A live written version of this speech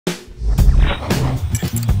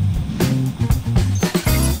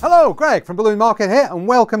Hello, Greg from Balloon Market here, and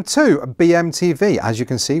welcome to BMTV. As you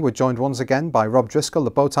can see, we're joined once again by Rob Driscoll,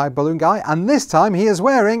 the Bowtie balloon guy, and this time he is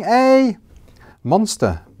wearing a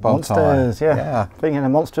monster bow tie. Monsters, yeah. Being in a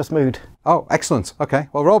monstrous mood. Oh, excellent. Okay.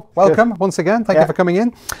 Well, Rob, welcome once again. Thank you for coming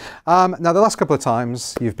in. Now, the last couple of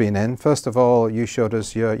times you've been in, first of all, you showed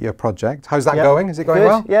us your project. How's that going? Is it going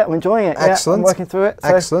well? Yeah, I'm enjoying it. Excellent. Yeah, I'm working through it.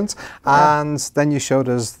 So. Excellent. And then you showed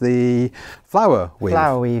us the flower weave.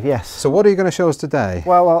 Flower weave, yes. So what are you going to show us today?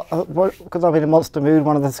 Well, because I'm in a monster mood,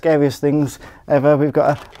 one of the scariest things ever, we've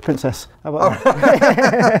got a princess. Okay.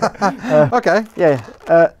 Yeah.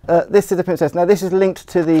 This is the princess. Now, this is linked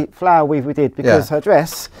to the flower weave we did because her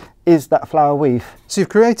dress is that flower weave. So you've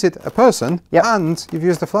created a person and you've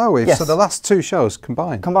used the flower weave. Yes. So the last two shows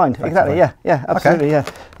combined. Combined, exactly. Yeah, absolutely.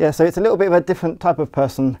 Okay. Yeah. So it's a little bit of a different type of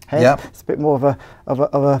person head. Yep. It's a bit more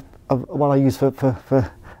of what I use for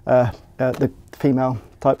the female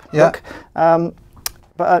type look.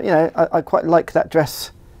 But you know, I quite like that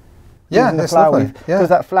dress. Yeah, the it's flower lovely. weave, because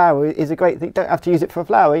that flower is a great thing. You don't have to use it for a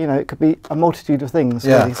flower. You know, it could be a multitude of things.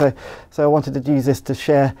 Yeah. Really. So I wanted to use this to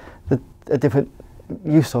share a different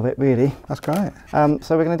use of it, really. That's great.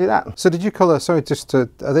 So we're going to do that. So did you colour? Sorry,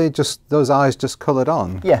 are they just those eyes just coloured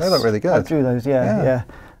on? Yes, they look really good. I drew those. Yeah.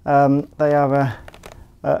 They are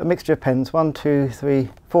a mixture of pens. 1, 2, 3,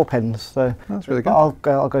 4 pens. So that's really good. I'll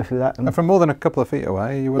go through that. And from more than a couple of feet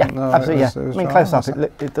away, you wouldn't know. Absolutely. It was I mean, close up,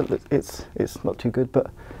 it's not too good,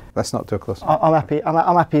 but let's not do a close up. I'm happy.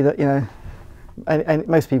 I'm happy that, you know. And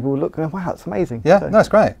most people will look and go, wow, it's amazing. Yeah, so, no, it's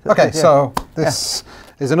great. Okay, so this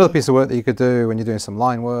is another piece of work that you could do when you're doing some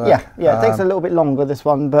line work. Yeah, it takes a little bit longer, this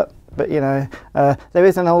one, but you know, there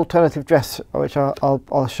is an alternative dress which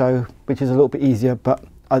I'll show, which is a little bit easier, but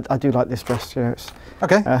I do like this dress. You know,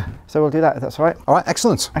 okay. So we'll do that if that's all right. All right,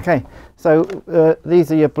 excellent. Okay, so these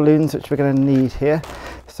are your balloons which we're going to need here.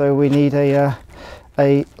 So we need a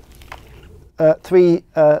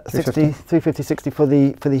 350/60 for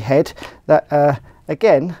the head. That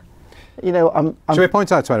again, you know, Should we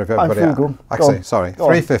point out to everybody? I'm frugal. Actually, sorry,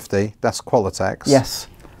 350. That's Qualitex. Yes.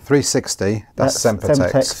 360. That's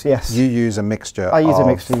Sempertex. Yes. You use a mixture. I use a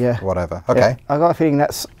mixture. Yeah. Whatever. Okay. Yeah. I got a feeling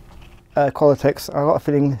that's Qualitex. I got a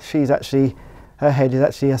feeling her head is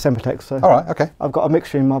actually a Sempertex. So all right. Okay. I've got a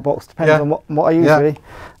mixture in my box. Depends on what I use really.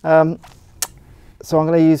 So I'm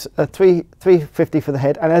going to use a 350 for the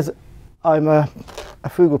head, and as I'm a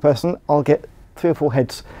frugal person, I'll get 3 or 4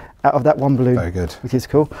 heads out of that one balloon. Very good. Which is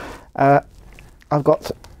cool. I've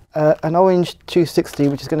got an orange 260,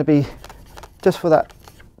 which is going to be just for that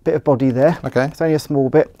bit of body there. Okay. It's only a small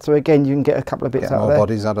bit, so again you can get a couple of bits out of there. More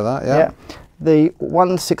bodies out of that, yeah. The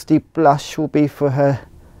 160 blush will be for her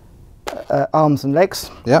arms and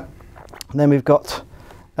legs. Yep. And then we've got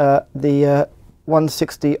the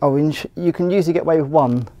 160 orange. You can usually get away with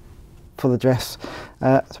 1 for the dress.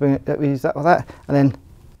 So we use that for that, and then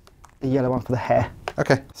the yellow one for the hair.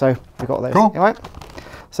 Okay. So we've got those. Cool. All right.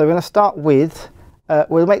 So we're going to start with,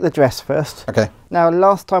 we'll make the dress first. Okay. Now,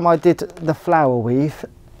 last time I did the flower weave,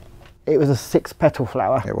 it was a 6-petal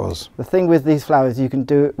flower. It was. The thing with these flowers, you can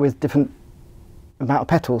do it with different amount of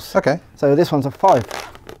petals. Okay. So this one's a 5.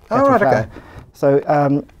 Oh, right, flower. okay. So,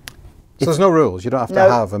 so there's no rules. You don't have to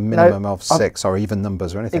have a minimum of 6 or even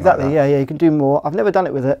numbers or anything. Exactly. Like that. Yeah. You can do more. I've never done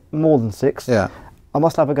it with more than 6. Yeah. I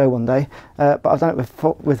must have a go one day, but I've done it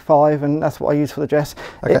with 5, and that's what I use for the dress.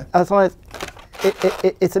 Okay. As long as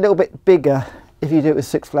it's a little bit bigger if you do it with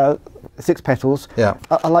 6 petals. Yeah.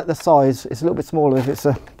 I like the size. It's a little bit smaller if it's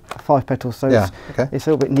a 5 petals, so it's a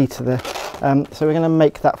little bit neater there. So we're going to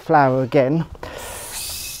make that flower again,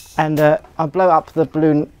 and I blow up the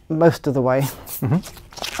balloon most of the way, and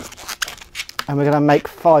we're going to make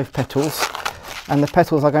 5 petals. And the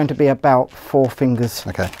petals are going to be about 4 fingers.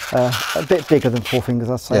 Okay. A bit bigger than 4 fingers,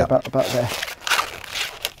 I'd say, about there.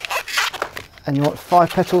 And you want 5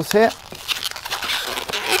 petals here.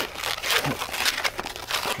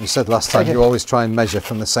 You said last time you always try and measure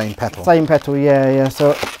from the same petal. Same petal, yeah.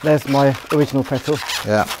 So there's my original petal.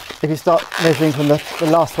 Yeah. If you start measuring from the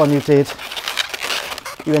last one you did,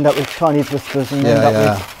 you end up with Chinese whispers, and you end up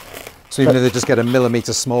with. So even if they just get a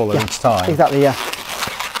millimetre smaller each time. Exactly, yeah.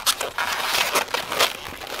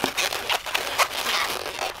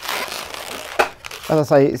 As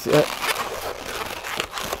I say, it's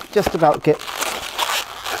just about get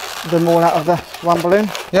them all out of the one balloon.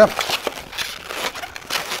 Yep.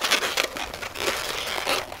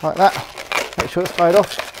 Like that. Make sure it's fired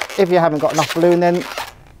off. If you haven't got enough balloon, then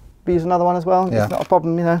use another one as well. Yeah. It's not a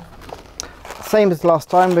problem, you know. Same as last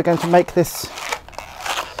time, we're going to make this,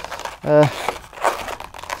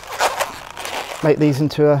 make these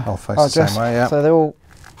into a face the dress. same way, yeah. So they're all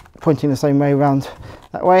pointing the same way around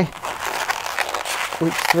that way.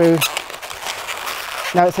 reach through.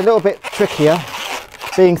 Now it's a little bit trickier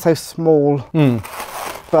being so small,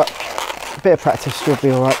 but a bit of practice should be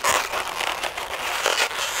all right.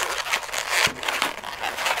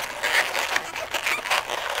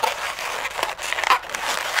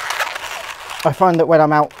 I find that when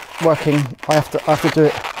I'm out working, I have to do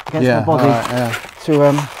it against my body to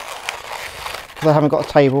because I haven't got a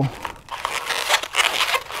table.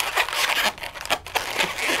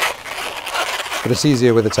 But it's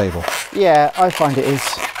easier with a table. Yeah, I find it is.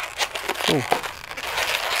 Ooh.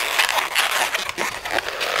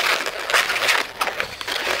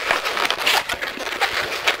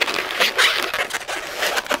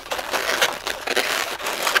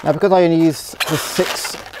 Now, because I only use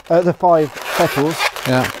the 5 petals,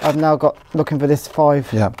 I've now got looking for this 5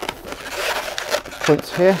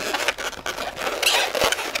 points here.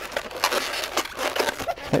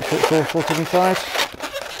 Make sure it's all sorted inside.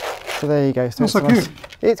 So there you go. So that's so cute.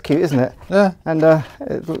 It's cute, isn't it? Yeah. And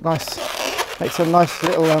it looks nice. Makes a nice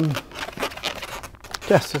little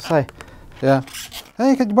dress, to say. Yeah. Hey,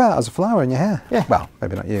 you could wear it as a flower in your hair. Yeah. Well,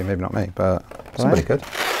 maybe not you, maybe not me, but somebody could.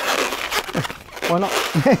 Why not?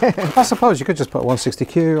 I suppose you could just put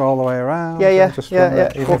 160Q all the way around. Yeah.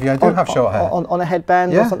 Even if you do have short hair. On a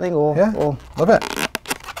headband or something, or love it.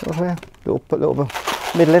 Put a little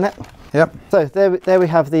middle in it. Yep. So there we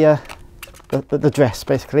have the dress,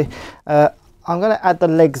 basically. I'm going to add the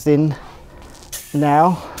legs in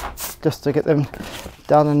now, just to get them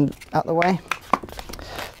done and out the way.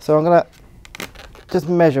 So I'm going to just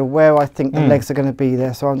measure where I think the legs are going to be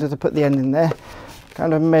there. So I'm just going to put the end in there,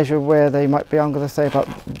 kind of measure where they might be. I'm going to say about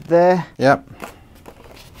there. Yep.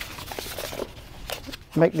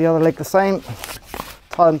 Make the other leg the same.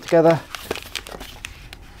 Tie them together.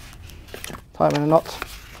 Tie them in a knot.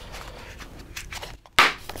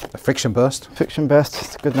 A friction burst. Friction burst.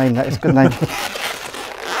 It's a good name. That is a good name.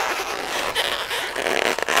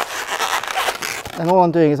 And all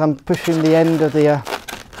I'm doing is I'm pushing the end of the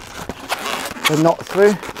knot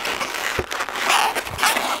through.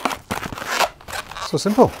 So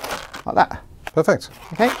simple. Like that. Perfect.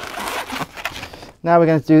 Okay. Now we're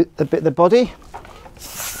going to do the body.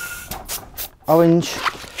 Orange.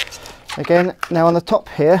 Again. Now on the top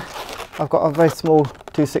here, I've got a very small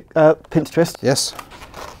pinch twist. Yes.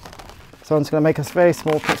 So I'm just going to make a very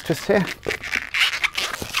small pinch twist here.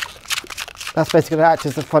 That's basically going to act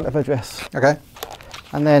as the front of her dress. Okay.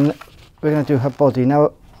 And then we're going to do her body.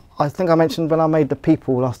 Now, I think I mentioned when I made the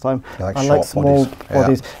people last time, I like small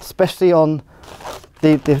bodies, especially on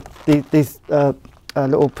these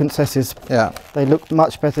little princesses. Yeah. They look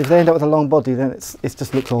much better. If they end up with a long body, then it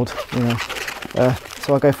just looks odd, you know.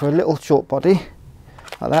 So I go for a little short body,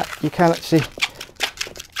 like that. You can actually,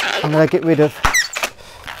 I'm going to get rid of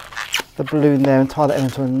the balloon there and tie that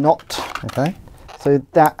into a knot. Okay. So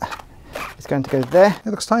that is going to go there. It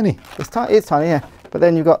looks tiny. It's tiny, yeah. But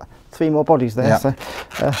then you've got 3 more bodies there. Yeah. So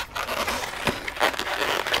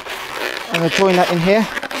I'm going to join that in here.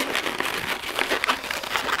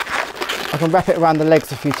 I can wrap it around the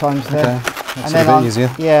legs a few times there. Okay. That's a bit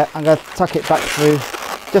easier. Yeah, I'm going to tuck it back through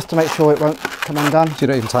just to make sure it won't come undone. So you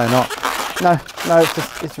don't even tie a knot? No,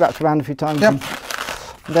 it's wrapped around a few times. Yep.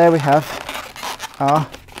 And there we have our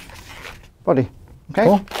body. Okay.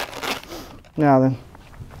 Cool. Now then,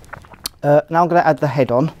 now I'm going to add the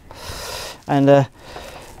head on, and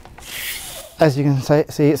as you can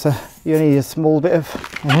see, you only need a small bit of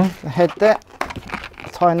the head there.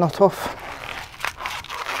 Tie a knot off.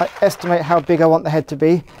 I estimate how big I want the head to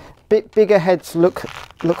be. Bigger heads look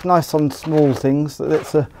nice on small things.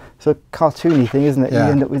 It's a cartoony thing, isn't it? Yeah.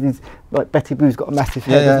 You end up with these, like Betty Boo's got a massive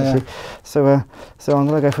head, doesn't she? So I'm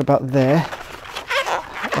going to go for about there.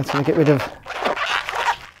 I'm just going to get rid of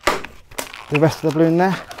the rest of the balloon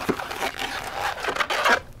there,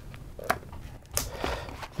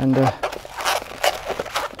 and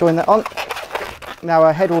join that on. Now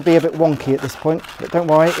our head will be a bit wonky at this point, but don't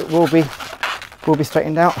worry, it will be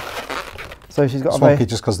straightened out. So she's got wonky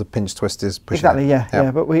just because the pinch twist is pushing. Exactly,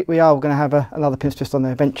 yeah. But we are going to have another pinch twist on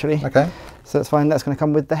there eventually. Okay. So that's fine. That's going to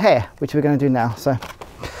come with the hair, which we're going to do now. So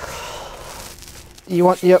you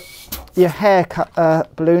want your hair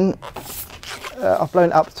balloon. I've blown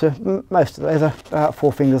it up to most of it. There's about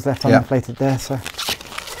 4 fingers left uninflated there. So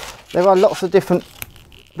there are lots of different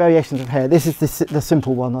variations of hair. This is the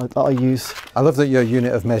simple one that I use. I love that your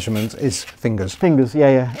unit of measurement is fingers. Fingers,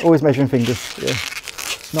 yeah. Always measuring fingers. Yeah.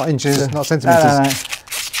 Not inches, not centimetres.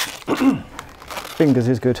 No. Fingers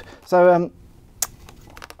is good. So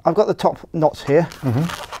I've got the top knots here.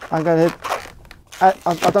 I'm going to.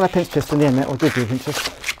 I've done a pinch twist in the end, or did do a pinch twist.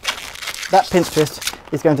 That pinch twist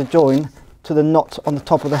is going to join to the knot on the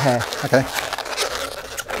top of the hair. Okay.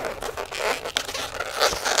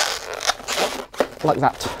 like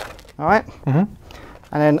that. All right. And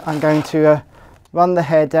then I'm going to run the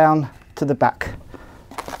hair down to the back.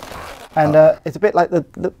 And it's a bit like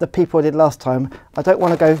the people I did last time. I don't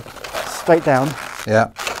want to go straight down.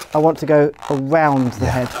 Yeah. I want to go around the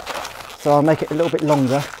head. So I'll make it a little bit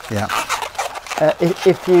longer. Yeah.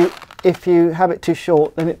 If you have it too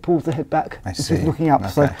short, then it pulls the head back. I see. It's looking up.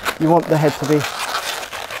 Okay. So you want the head to be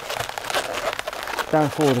down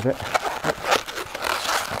forward a bit.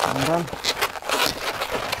 And done.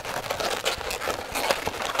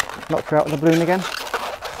 Knock her out with the balloon again.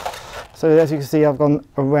 So as you can see, I've gone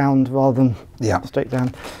around rather than straight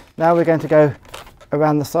down. Now we're going to go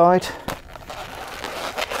around the side.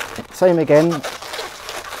 Same again.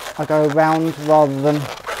 I go around rather than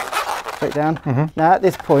straight down. Now at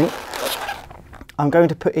this point, I'm going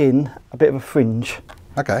to put in a bit of a fringe.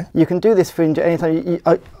 Okay. You can do this fringe at any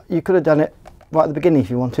time. You could have done it right at the beginning if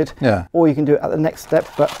you wanted. Yeah. Or you can do it at the next step,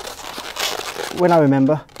 but when I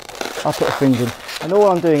remember, I'll put a fringe in. And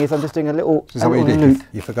all I'm doing is I'm just doing a little, loop.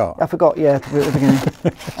 You forgot? I forgot, yeah, to do it at the beginning.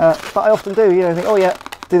 But I often do, you know, think, oh yeah,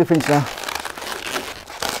 do the fringe now.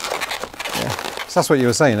 Yeah. So that's what you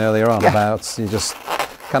were saying earlier on about you just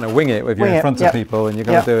kind of wing it with you're in front of people and you're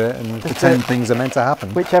going to do it and just pretend things are meant to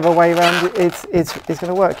happen. Whichever way around it's going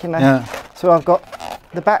to work, you know. Yeah. So I've got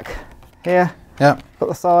the back here, got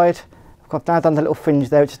the side, I've now done the little fringe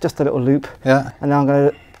there, which is just a little loop. Yeah. And now I'm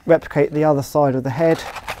going to replicate the other side of the head.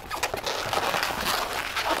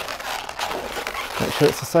 Make sure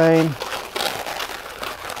it's the same.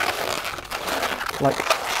 Like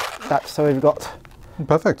that, so we've got...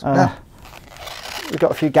 Perfect, We've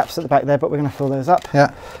got a few gaps at the back there, but we're going to fill those up.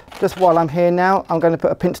 Yeah. Just while I'm here now, I'm going to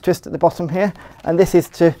put a pinch twist at the bottom here, and this is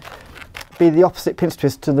to be the opposite pinch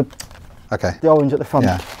twist to the orange at the front.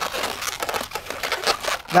 Yeah.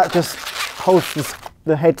 That just holds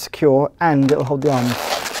the head secure, and it'll hold the arms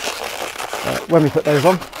when we put those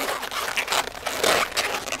on.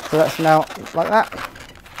 So that's now like that.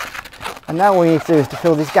 And now all we need to do is to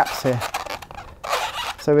fill these gaps here.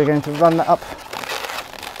 So we're going to run that up.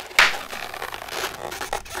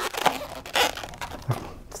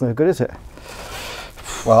 It's no good, is it?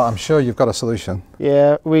 Well, I'm sure you've got a solution.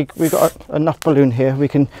 Yeah, we've got enough balloon here. We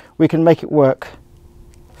can make it work.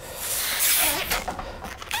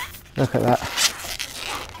 Look at that.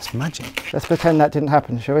 It's magic. Let's pretend that didn't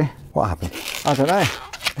happen, shall we? What happened? I don't know.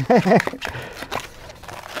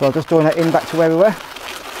 So I'll just join that in back to where we were.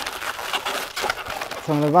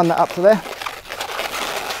 So I'm going to run that up to there.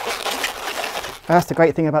 And that's the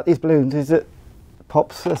great thing about these balloons, is it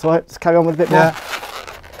pops. That's all right, just carry on with a bit more.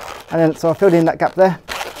 And then, so I filled in that gap there.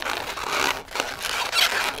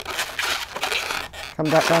 Come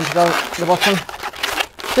back down to the bottom,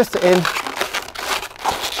 twist it in,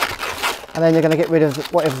 and then you're going to get rid of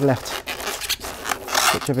whatever's left,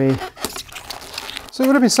 which will be... So it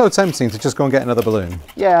would have been so tempting to just go and get another balloon.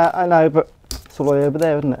 Yeah, I know, but it's all the way over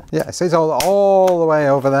there, isn't it? Yeah, it's all the way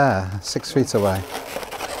over there, 6 feet away.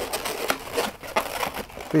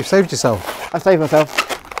 But you've saved yourself. I've saved myself.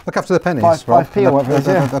 Look after the pennies, 5p or whatever it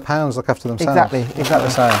is, the pounds look after themselves. Exactly.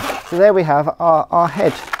 So there we have our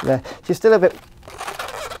head there. She's still a bit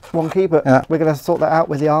wonky, but we're going to sort that out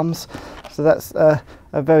with the arms. So that's a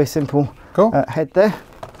very simple head there.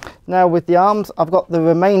 Now with the arms, I've got the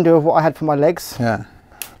remainder of what I had for my legs. Yeah.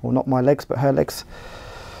 Well, not my legs, but her legs.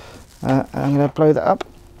 I'm going to blow that up.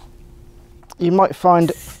 You might find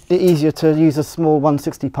it easier to use a small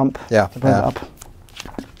 160 pump to blow that up.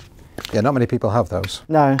 Yeah, not many people have those.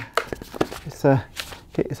 No. It's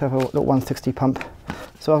get yourself a little 160 pump.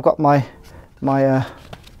 So I've got my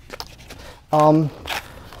arm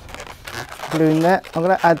balloon there. I'm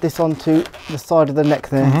going to add this onto the side of the neck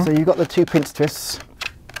there. So you've got the 2 pinch twists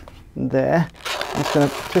there. I'm just going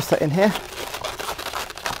to twist that in here.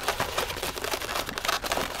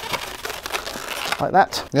 Like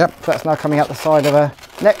that. Yep. So that's now coming out the side of her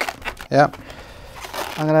neck. Yep.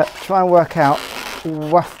 I'm going to try and work out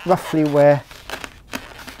roughly where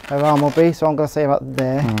her arm will be. So I'm going to say about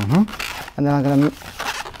there. And then I'm going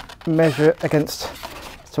to measure it against,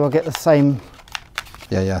 so I'll get the same.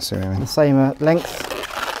 Yeah, see what I mean. The same length.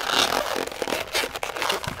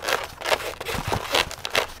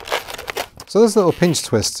 So those little pinch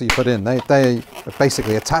twists that you put in, they are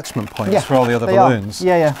basically attachment points for all the other balloons.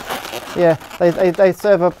 Yeah. They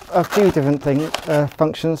serve a few different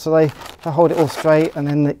functions. So they hold it all straight, and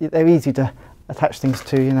then they're easy to attach things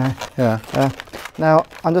to, you know. Yeah. Now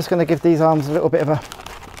I'm just going to give these arms a little bit of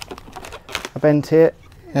a bend here.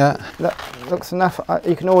 Yeah. That looks enough.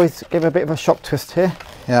 You can always give a bit of a shock twist here.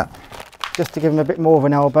 Yeah. Just to give them a bit more of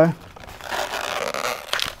an elbow.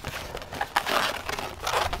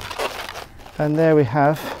 And there we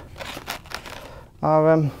have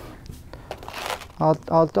our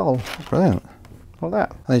doll. Brilliant. Like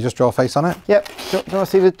that. And you just draw a face on it? Yep. Do you want to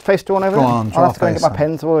see the face drawn over there? Go on, draw I'll have to go and face get my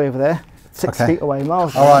pens all over there. 6 feet away,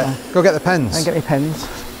 miles away. All right, go get the pens. And get me pens.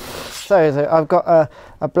 So I've got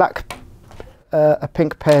a black, a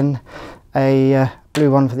pink pen, a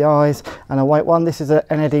blue one for the eyes, and a white one. This is an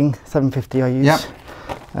Edding 750 I use. Yep.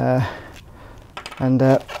 And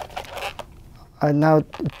I now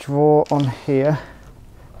draw on here.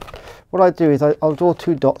 What I do is I'll draw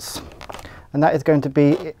 2 dots, and that is going to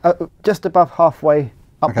be just above halfway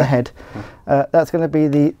up the head. That's going to be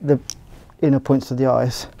the inner points of the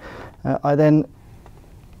eyes. I then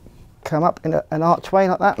come up in an archway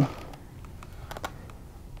like that,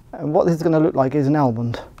 and what this is going to look like is an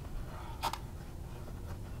almond.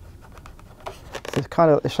 So it's kind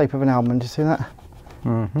of like the shape of an almond. You see that?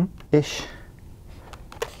 Mm-hmm. Ish.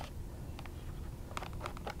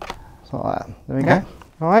 So like that. There we go.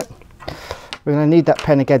 All right. We're going to need that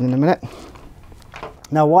pen again in a minute.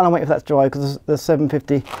 Now, while I'm waiting for that to dry, because the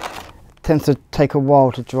 750 tends to take a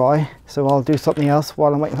while to dry, so I'll do something else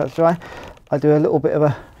while I'm waiting for that to dry. I do a little bit of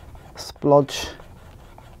a splodge,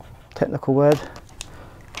 technical word,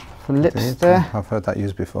 for lips there. I've heard that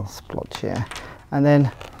used before. Splodge, yeah. And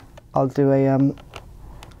then I'll do a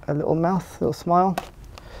little mouth, little smile.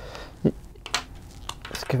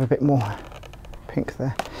 Just give a bit more pink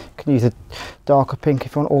there. You can use a darker pink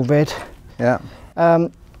if you want, or red. Yeah.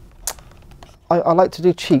 I like to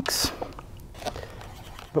do cheeks,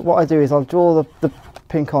 but what I do is I'll draw the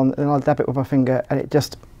pink on, and then I'll dab it with my finger, and it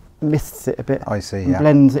just mists it a bit. I see, and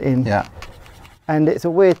blends it in. Yeah. And it's a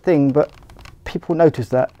weird thing, but people notice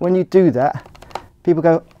that. When you do that, people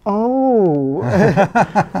go, oh.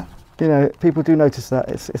 You know, people do notice that.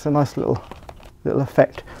 It's a nice little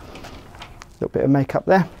effect. A little bit of makeup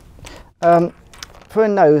there. For a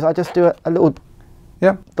nose, I just do a little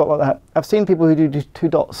dot like that. I've seen people who do 2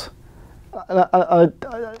 dots.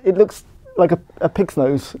 It looks like a pig's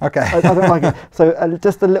nose. Okay. I don't like it. So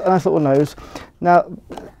just a nice little nose. Now,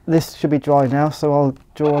 this should be dry now, so I'll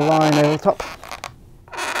draw a line over the top.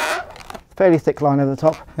 Fairly thick line over the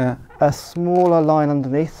top. Yeah. A smaller line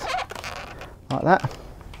underneath, like that.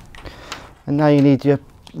 And now you need your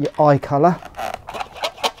eye colour.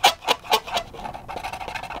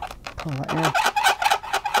 Pull that in.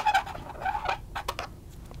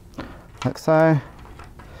 Like so.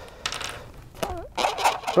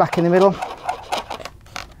 Black in the middle.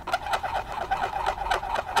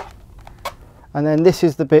 And then this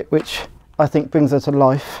is the bit which I think brings her to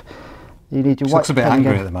life. You need your She white looks a bit pen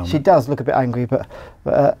angry again. at the moment. She does look a bit angry, but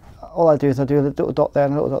all I do is I do a little dot there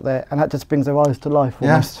and a little dot there, and that just brings her eyes to life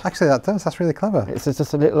almost. Yes, actually that does. That's really clever. It's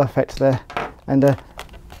just a little effect there, and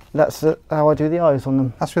that's how I do the eyes on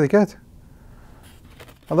them. That's really good.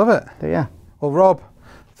 I love it. But yeah. Well, Rob,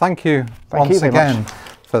 thank you once again much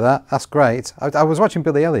for that. That's great. I was watching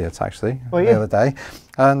Billy Elliot actually the other day,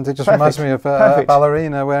 and it just reminds me of a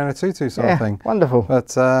ballerina wearing a tutu sort of thing. Wonderful.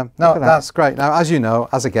 But no, that's great. Now, as you know,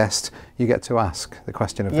 as a guest, you get to ask the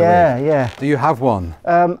question of the week. Yeah. Do you have one?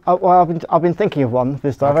 Well, I've been thinking of one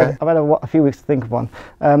this time. I've had a few weeks to think of one.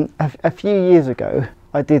 A few years ago,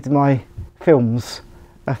 I did my films,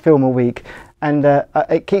 a film a week. And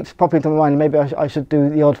it keeps popping into my mind, maybe I should do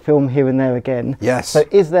the odd film here and there again. Yes. So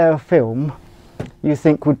is there a film you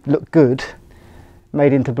think would look good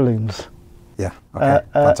made into balloons? Yeah, okay,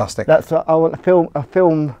 fantastic. I want a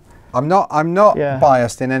film. I'm not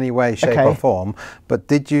biased in any way, shape or form, but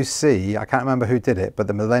did you see, I can't remember who did it, but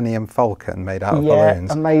the Millennium Falcon made out of balloons.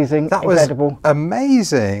 Yeah, amazing, that incredible. Was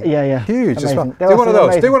amazing. Yeah. Huge as well. Do one of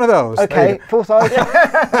those, do one of those. Okay, full size.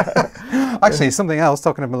 Actually, something else,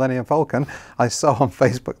 talking of Millennium Falcon, I saw on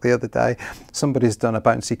Facebook the other day, somebody's done a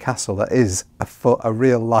bouncy castle that is a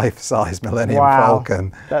real life-size Millennium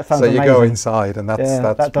Falcon. That sounds amazing. You go inside and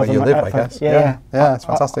that's where you live, I guess. Yeah, it's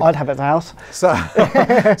fantastic. I'd have it at the house.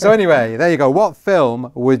 So anyway, there you go. What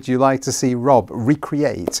film would you like to see Rob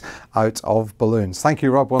recreate out of balloons? Thank you,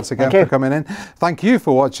 Rob, once again for coming in. Thank you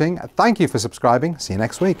for watching. Thank you for subscribing. See you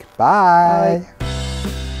next week. Bye.